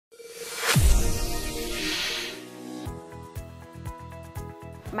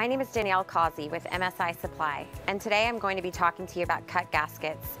My name is Danielle Causey with MSI Supply, and today I'm going to be talking to you about cut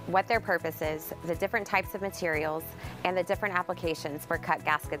gaskets, what their purpose is, the different types of materials, and the different applications where cut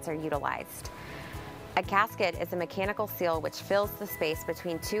gaskets are utilized. A gasket is a mechanical seal which fills the space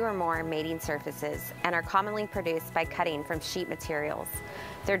between two or more mating surfaces and are commonly produced by cutting from sheet materials.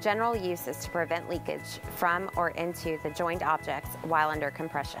 Their general use is to prevent leakage from or into the joined objects while under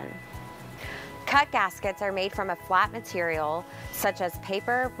compression. Cut gaskets are made from a flat material such as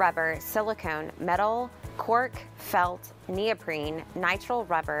paper, rubber, silicone, metal, cork, felt, neoprene, nitrile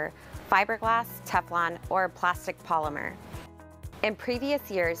rubber, fiberglass, Teflon, or plastic polymer. In previous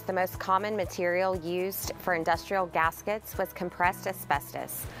years, the most common material used for industrial gaskets was compressed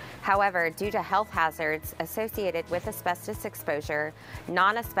asbestos. However, due to health hazards associated with asbestos exposure,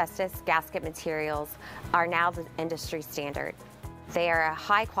 non-asbestos gasket materials are now the industry standard. They are a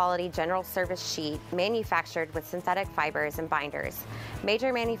high-quality general service sheet manufactured with synthetic fibers and binders.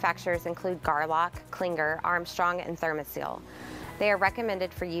 Major manufacturers include Garlock, Klinger, Armstrong, and Thermoseal. They are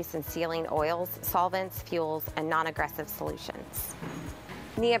recommended for use in sealing oils, solvents, fuels, and non-aggressive solutions.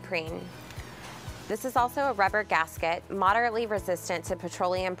 Neoprene. This is also a rubber gasket, moderately resistant to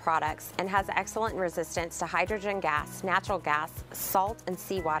petroleum products, and has excellent resistance to hydrogen gas, natural gas, salt and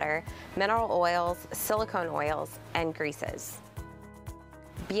seawater, mineral oils, silicone oils, and greases.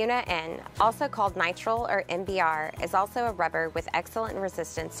 Buna-N, also called nitrile or NBR, is also a rubber with excellent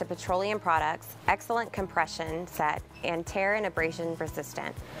resistance to petroleum products, excellent compression set, and tear and abrasion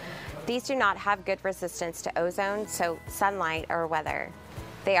resistant. These do not have good resistance to ozone, so sunlight or weather.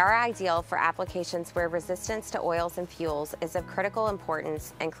 They are ideal for applications where resistance to oils and fuels is of critical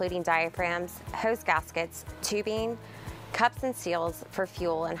importance, including diaphragms, hose gaskets, tubing, cups and seals for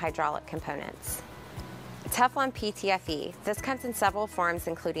fuel and hydraulic components. Teflon PTFE. This comes in several forms,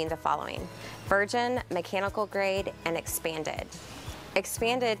 including the following: virgin, mechanical grade, and expanded.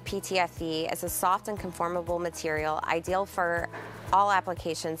 Expanded PTFE is a soft and conformable material ideal for all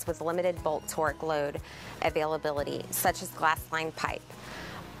applications with limited bolt torque load availability, such as glass-lined pipe.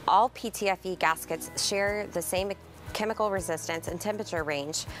 All PTFE gaskets share the same chemical resistance and temperature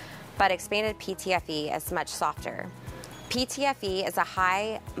range, but expanded PTFE is much softer. PTFE is a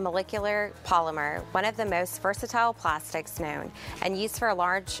high molecular polymer, one of the most versatile plastics known, and used for a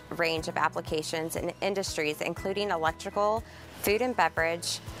large range of applications in industries including electrical, food and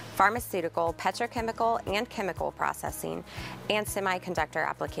beverage, pharmaceutical, petrochemical, and chemical processing, and semiconductor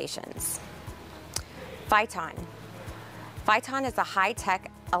applications. Viton. Viton is a high-tech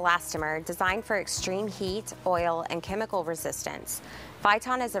elastomer designed for extreme heat, oil, and chemical resistance.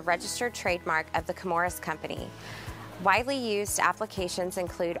 Viton is a registered trademark of the Chemours Company. Widely used applications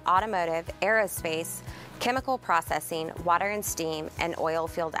include automotive, aerospace, chemical processing, water and steam, and oil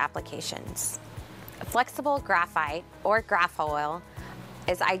field applications. Flexible graphite, or Graphoil,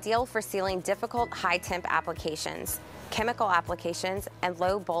 is ideal for sealing difficult high-temp applications, chemical applications, and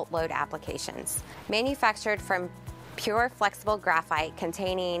low bolt load applications. Manufactured from pure flexible graphite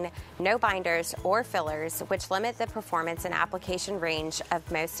containing no binders or fillers, which limit the performance and application range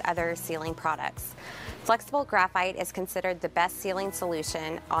of most other sealing products. Flexible graphite is considered the best sealing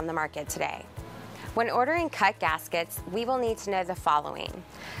solution on the market today. When ordering cut gaskets, we will need to know the following.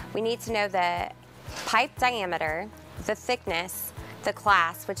 We need to know the pipe diameter, the thickness, the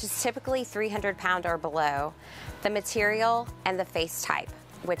class, which is typically 300 pound or below, the material, and the face type,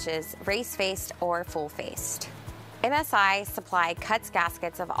 which is race-faced or full-faced. MSI Supply cuts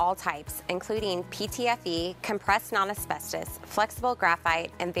gaskets of all types, including PTFE, compressed non-asbestos, flexible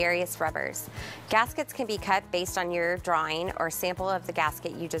graphite, and various rubbers. Gaskets can be cut based on your drawing or sample of the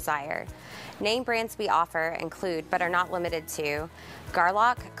gasket you desire. Name brands we offer include, but are not limited to,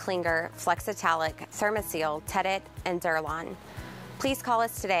 Garlock, Klinger, Flexitalic, Thermoseal, Tetit, and Duralon. Please call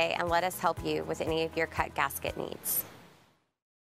us today and let us help you with any of your cut gasket needs.